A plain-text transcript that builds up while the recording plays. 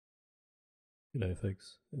G'day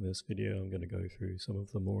folks, in this video I'm going to go through some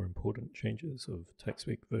of the more important changes of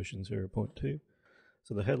tacspeak version 0.2.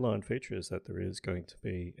 So the headline feature is that there is going to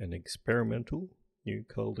be an experimental new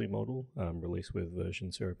Kaldi model released with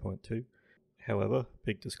version 0.2. However,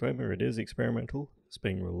 big disclaimer, it is experimental. It's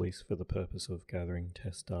being released for the purpose of gathering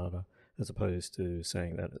test data as opposed to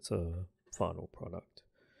saying that it's a final product.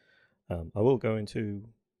 I will go into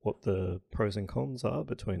what the pros and cons are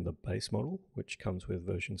between the base model, which comes with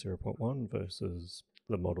version 0.1 versus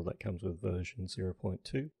the model that comes with version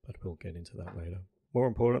 0.2, but we'll get into that later. More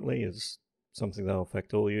importantly is something that will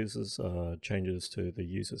affect all users, changes to the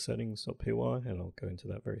user settings.py, and I'll go into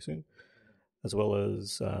that very soon, as well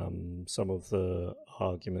as some of the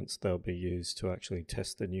arguments that will be used to actually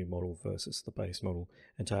test the new model versus the base model,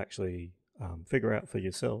 and to actually figure out for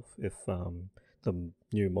yourself if the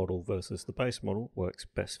new model versus the base model works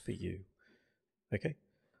best for you. Okay,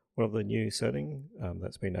 one of the new setting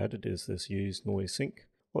that's been added is this use NoiseSink.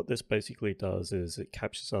 What this basically does is it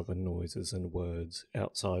captures other noises and words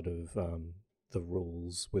outside of the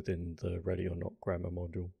rules within the ready or not grammar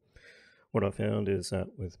module. What I found is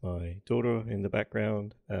that with my daughter in the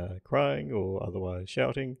background crying or otherwise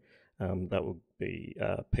shouting, that will be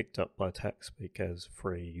picked up by tacspeak as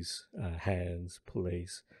freeze, hands,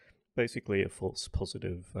 police, basically a false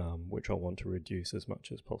positive, which I want to reduce as much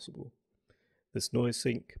as possible. This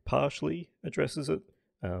NoiseSink partially addresses it.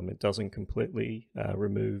 It doesn't completely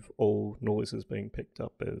remove all noises being picked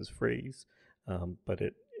up as freeze, but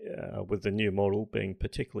it, with the new model being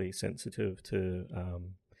particularly sensitive to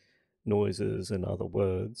noises and other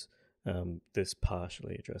words, this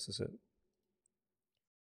partially addresses it.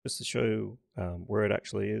 Just to show where it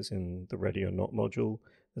actually is in the ready or not module,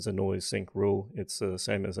 there's a NoiseSink rule. It's the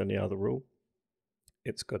same as any other rule.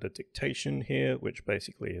 It's got a dictation here, which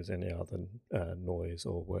basically is any other noise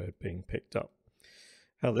or word being picked up.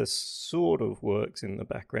 How this sort of works in the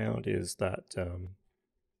background is that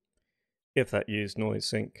if that use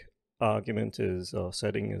NoiseSink argument is our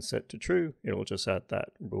setting is set to true, it'll just add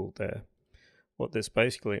that rule there. What this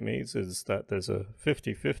basically means is that there's a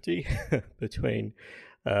 50-50 between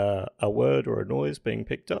a word or a noise being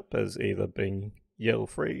picked up as either being yell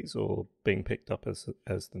freeze or being picked up as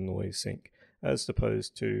the NoiseSink, as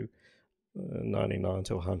opposed to 99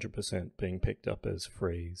 to 100% being picked up as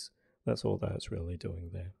freeze. That's all that's really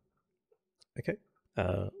doing there. Okay,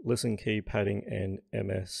 listen key padding and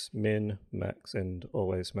MS min, max, and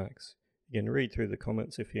always max. You can read through the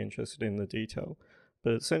comments if you're interested in the detail,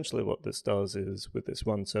 but essentially what this does is with this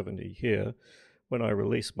 170 here, when I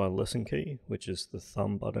release my listen key, which is the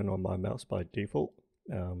thumb button on my mouse by default,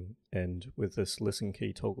 and with this listen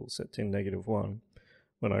key toggle set to -1,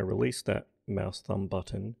 when I release that mouse thumb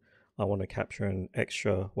button, I want to capture an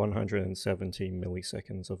extra 170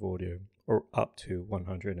 milliseconds of audio, or up to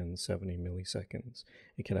 170 milliseconds.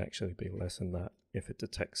 It can actually be less than that if it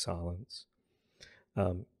detects silence.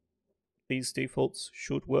 These defaults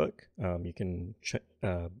should work. You can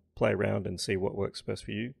play around and see what works best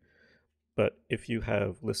for you. But if you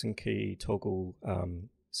have listen key toggle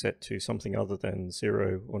set to something other than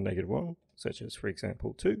 0 or -1, such as for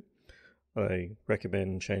example 2, I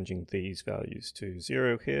recommend changing these values to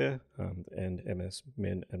 0 here, and MS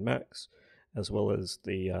min and max, as well as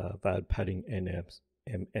the VAD padding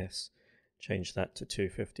MS, change that to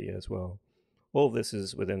 250 as well. All of this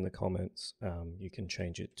is within the comments. You can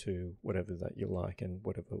change it to whatever that you like and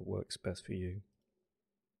whatever works best for you.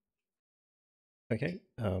 Okay,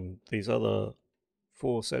 these other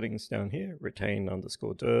 4 settings down here, retain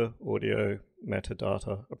 _dir, audio,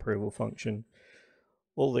 metadata, approval function.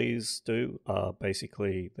 All these do are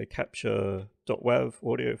basically they capture .wav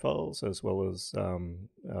audio files as well as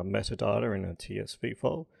metadata in a TSV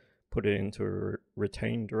file, put it into a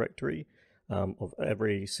retain directory of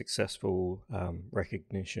every successful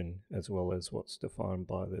recognition, as well as what's defined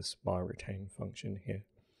by this myRetain function here.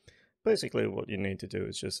 Basically what you need to do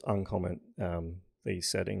is just uncomment these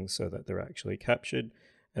settings so that they're actually captured,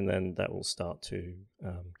 and then that will start to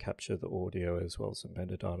capture the audio as well as the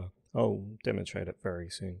metadata. I'll demonstrate it very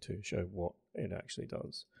soon to show what it actually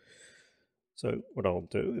does. So what I'll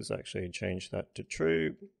do is actually change that to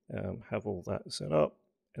true, have all that set up,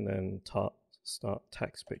 and then start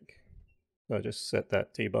tacspeak. So I just set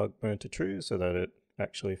that debug mode to true so that it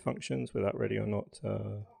actually functions without ready or not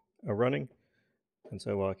running. And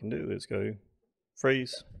so what I can do is go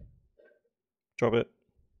freeze, drop it,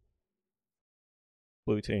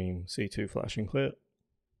 blue team C2 flash and clear,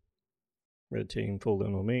 red team fall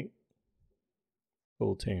down on me,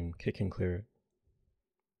 gold team kick and clear it.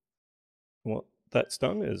 And what that's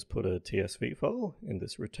done is put a TSV file in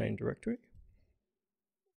this retain directory.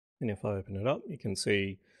 And if I open it up, you can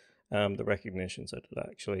see the recognitions that it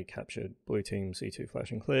actually captured: blue team C2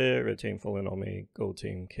 flash and clear, red team falling on me, gold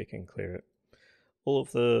team kick and clear it. All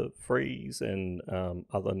of the freeze and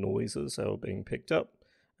other noises that were being picked up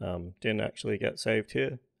didn't actually get saved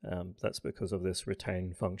here. That's because of this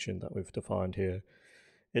retain function that we've defined here.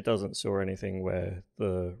 It doesn't store anything where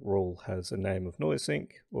the rule has a name of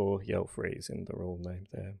NoiseSink or yell freeze in the rule name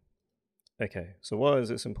there. Okay, so why is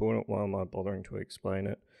this important? Why am I bothering to explain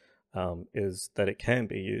it? Is that it can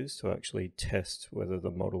be used to actually test whether the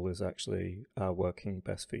model is actually working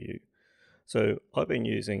best for you. So I've been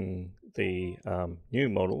using the new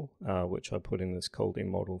model, which I put in this Kaldi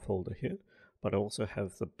model folder here, but I also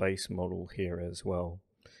have the base model here as well.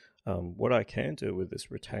 What I can do with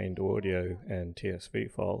this retained audio and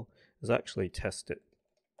TSV file is actually test it.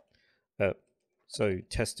 So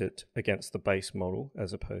test it against the base model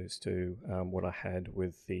as opposed to what I had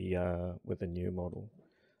with the new model.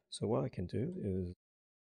 So what I can do is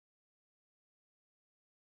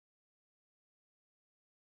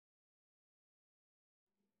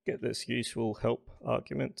get this useful help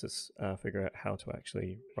argument to figure out how to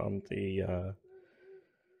actually run the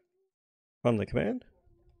command.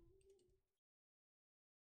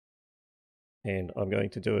 And I'm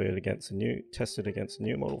going to do it against test it against a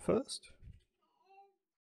new model first.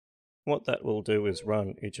 What that will do is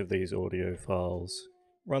run each of these audio files,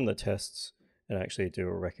 run the tests, and actually do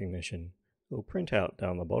a recognition. It'll print out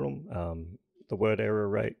down the bottom the word error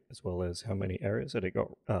rate, as well as how many errors that it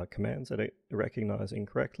got, commands that it recognized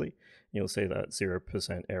incorrectly. You'll see that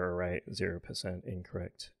 0% error rate, 0%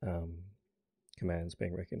 incorrect commands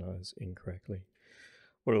being recognized incorrectly.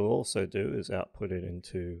 What it'll also do is output it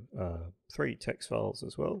into 3 text files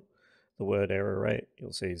as well. The word error rate,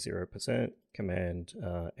 you'll see 0%, command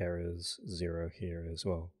errors 0 here as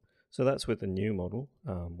well. So that's with the new model.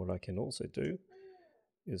 What I can also do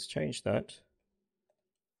is change that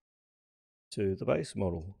to the base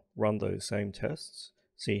model, run those same tests,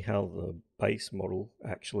 see how the base model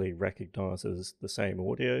actually recognizes the same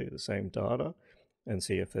audio, the same data, and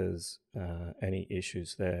see if there's any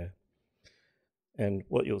issues there. And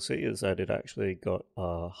what you'll see is that it actually got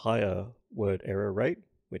a higher word error rate,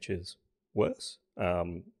 which is worse,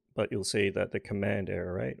 but you'll see that the command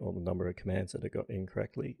error rate, or the number of commands that it got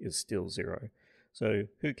incorrectly, is still 0. So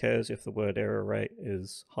who cares if the word error rate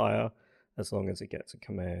is higher, as long as it gets the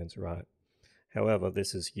commands right. However,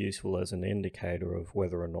 this is useful as an indicator of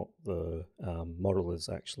whether or not the model is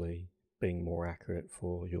actually being more accurate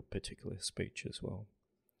for your particular speech as well.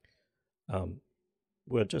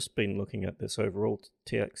 We've just been looking at this overall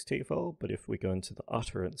txt file, but if we go into the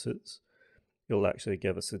utterances, it'll actually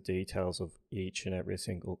give us the details of each and every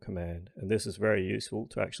single command. And this is very useful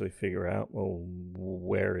to actually figure out, well,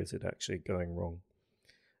 where is it actually going wrong?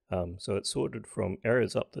 So it's sorted from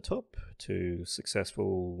errors up the top to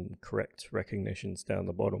successful correct recognitions down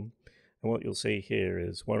the bottom. And what you'll see here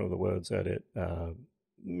is one of the words that it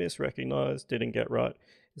misrecognized, didn't get right,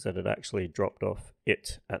 is that it actually dropped off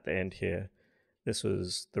it at the end here. This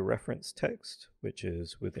was the reference text, which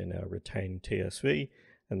is within our retained TSV,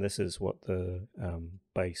 and this is what the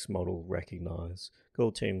base model recognized: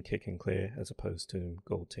 gold team kick and clear, as opposed to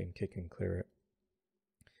gold team kick and clear it.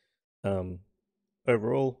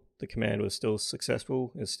 Overall, the command was still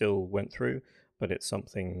successful, it still went through, but it's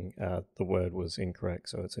something, the word was incorrect,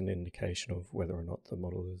 so it's an indication of whether or not the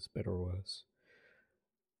model is better or worse.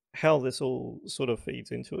 How this all sort of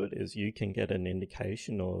feeds into it is you can get an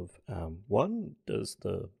indication of, one, does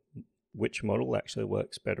which model actually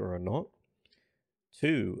works better or not?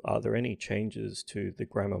 2, are there any changes to the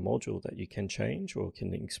grammar module that you can change or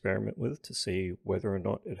can experiment with to see whether or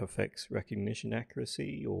not it affects recognition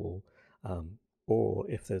accuracy, or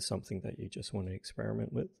if there's something that you just want to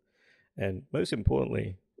experiment with? And most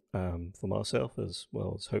importantly, for myself as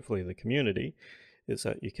well as hopefully the community, is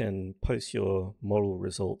that you can post your model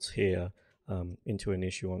results here into an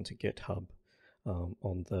issue onto GitHub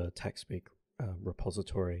on the tacspeak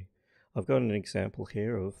repository. I've got an example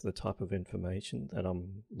here of the type of information that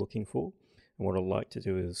I'm looking for, and what I'd like to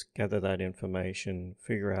do is gather that information,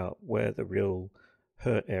 figure out where the real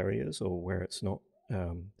hurt areas or where it's not,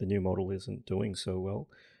 the new model isn't doing so well,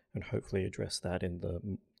 and hopefully address that in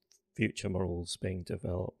the future models being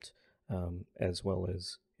developed, as well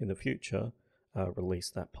as in the future release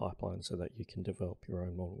that pipeline so that you can develop your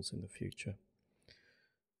own models in the future.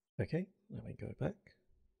 Okay, let me go back.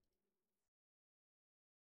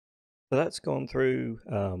 So that's gone through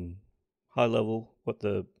high level what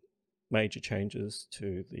the major changes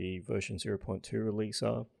to the version 0.2 release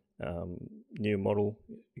are. New model,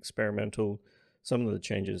 experimental, some of the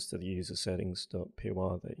changes to the user settings.py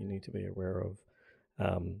that you need to be aware of.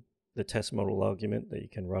 the test model argument that you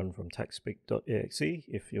can run from tacspeak.exe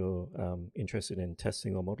if you're interested in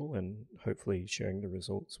testing the model and hopefully sharing the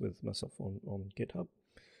results with myself on GitHub.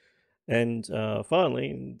 And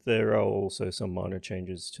finally, there are also some minor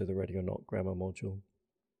changes to the ready or not grammar module.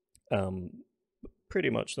 Pretty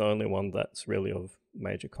much the only one that's really of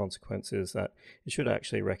major consequence is that it should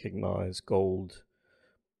actually recognize gold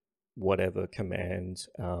whatever command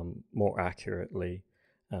more accurately.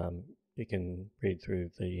 You can read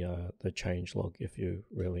through the change log if you're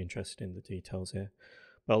really interested in the details here.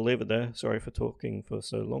 But I'll leave it there. Sorry for talking for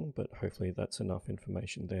so long, but hopefully that's enough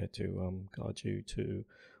information there to guide you to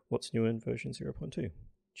what's new in version 0.2.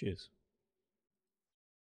 Cheers.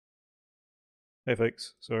 Hey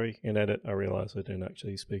folks, sorry, in edit I realized I didn't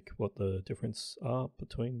actually speak what the difference are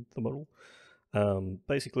between the model.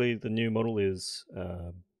 Basically the new model is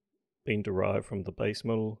being derived from the base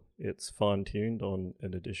model. It's fine-tuned on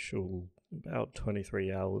an additional about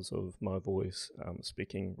 23 hours of my voice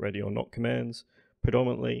speaking ready or not commands.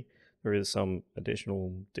 Predominantly, there is some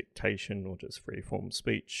additional dictation or just free-form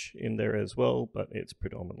speech in there as well, but it's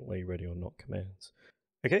predominantly ready or not commands.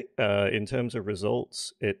 Okay, in terms of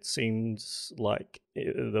results, it seems like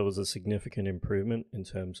there was a significant improvement in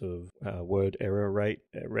terms of word error rate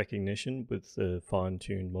recognition with the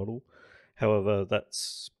fine-tuned model. However,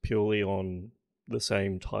 that's purely on the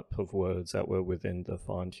same type of words that were within the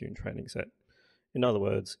fine-tuned training set. In other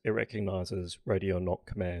words, it recognizes ready or not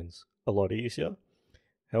commands a lot easier.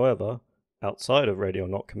 However, outside of ready or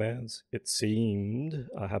not commands, it seemed,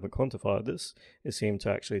 I haven't quantified this, it seemed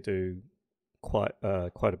to actually do quite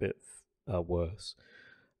a bit worse.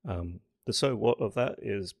 The so what of that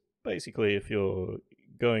is basically if you're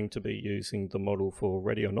going to be using the model for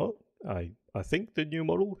ready or not, I think the new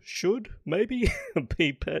model should maybe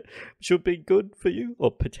should be good for you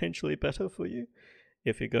or potentially better for you.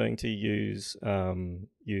 If you're going to use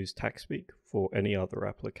tacspeak for any other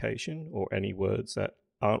application or any words that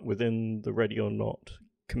aren't within the ready or not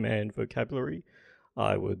command vocabulary,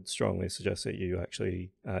 I would strongly suggest that you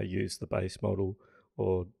actually use the base model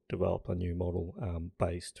or develop a new model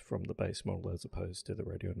based from the base model as opposed to the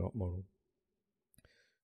ready or not model.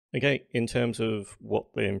 Okay, in terms of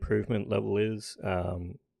what the improvement level is,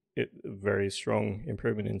 very strong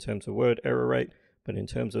improvement in terms of word error rate, but in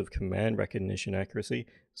terms of command recognition accuracy,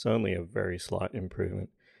 it's only a very slight improvement.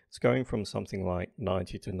 It's going from something like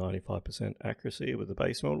 90 to 95% accuracy with the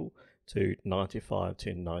base model to 95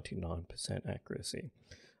 to 99% accuracy.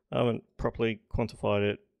 I haven't properly quantified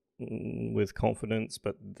it with confidence,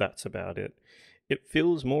 but that's about it. It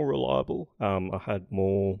feels more reliable. I had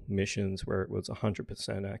more missions where it was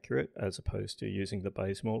 100% accurate as opposed to using the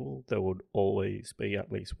base model. There would always be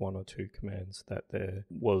at least one or two commands that there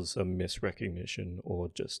was a misrecognition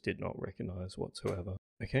or just did not recognize whatsoever.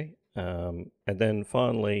 Okay, and then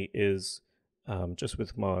finally is just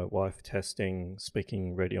with my wife testing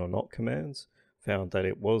speaking ready or not commands, found that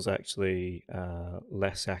it was actually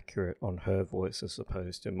less accurate on her voice as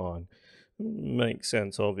opposed to mine. Makes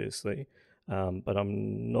sense, obviously, but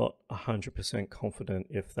I'm not 100% confident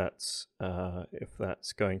if that's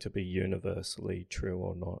going to be universally true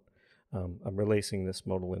or not. I'm releasing this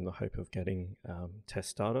model in the hope of getting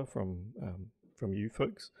test data from you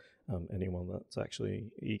folks, anyone that's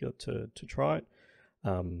actually eager to try it.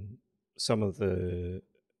 Some of the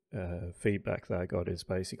feedback that I got is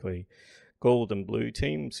basically gold and blue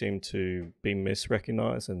team seem to be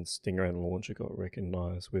misrecognized, and Stinger and Launcher got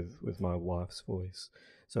recognized with my wife's voice.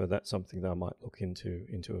 So that's something that I might look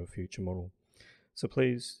into a future model. So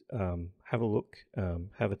please have a look,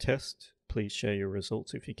 have a test. Please share your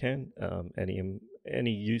results if you can.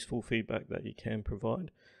 Any useful feedback that you can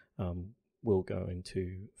provide will go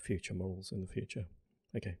into future models in the future.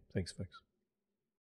 Okay, thanks folks.